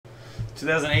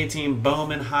2018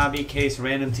 Bowman Hobby Case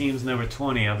Random Teams number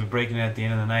 20. I'll be breaking it at the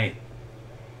end of the night.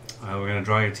 We're going to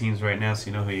draw your teams right now so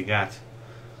you know who you got.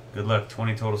 Good luck.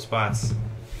 20 total spots.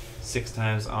 6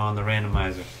 times on the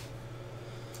randomizer.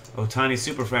 Ohtani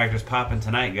Superfractor's popping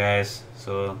tonight, guys.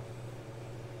 So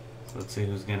let's see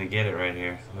who's going to get it right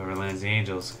here. Whoever lands the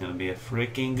Angels is going to be a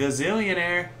freaking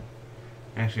gazillionaire.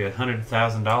 Actually,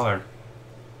 $100,000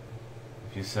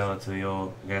 if you sell it to the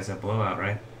old guys at Blowout,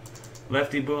 right?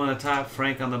 Lefty Boo on the top,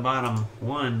 Frank on the bottom.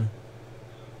 1,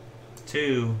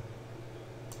 2,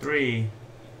 3,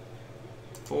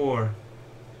 4,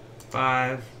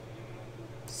 5,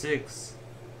 6.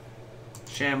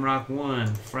 Shamrock 1,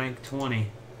 Frank 20.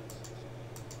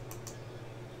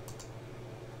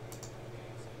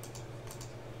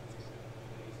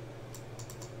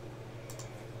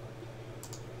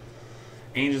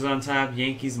 Angels on top,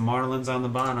 Yankees, Marlins on the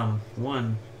bottom.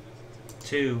 1,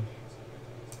 2,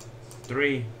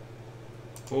 3,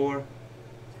 4,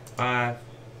 5,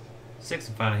 6.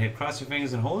 And final hit. Cross your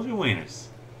fingers and hold your wieners.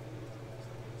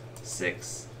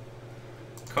 6.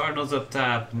 Cardinals up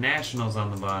top, Nationals on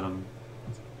the bottom.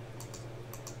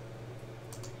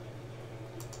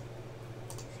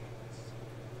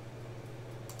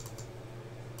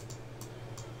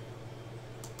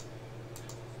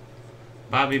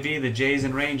 Bobby B, the Jays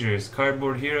and Rangers.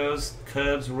 Cardboard Heroes,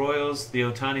 Cubs, Royals, the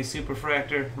Ohtani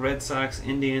Superfractor, Red Sox,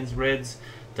 Indians, Reds,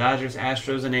 Dodgers,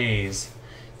 Astros, and A's.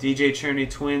 DJ Cherney,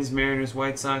 Twins, Mariners,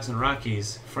 White Sox, and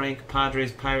Rockies. Frank,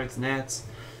 Padres, Pirates, Nats.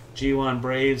 G1,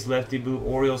 Braves, Lefty Boo,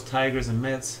 Orioles, Tigers, and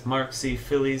Mets. Mark C,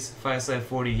 Phillies. Fireside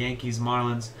 40, Yankees,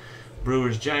 Marlins,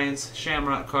 Brewers, Giants.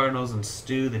 Shamrock, Cardinals, and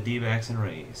Stu, the D-backs and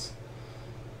Rays.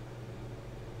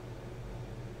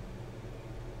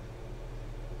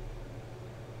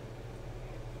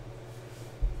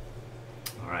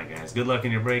 Alright guys, good luck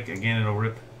in your break. Again, it'll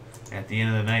rip at the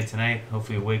end of the night tonight.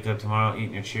 Hopefully you wake up tomorrow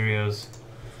eating your Cheerios.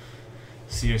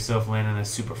 See yourself landing a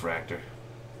Superfractor.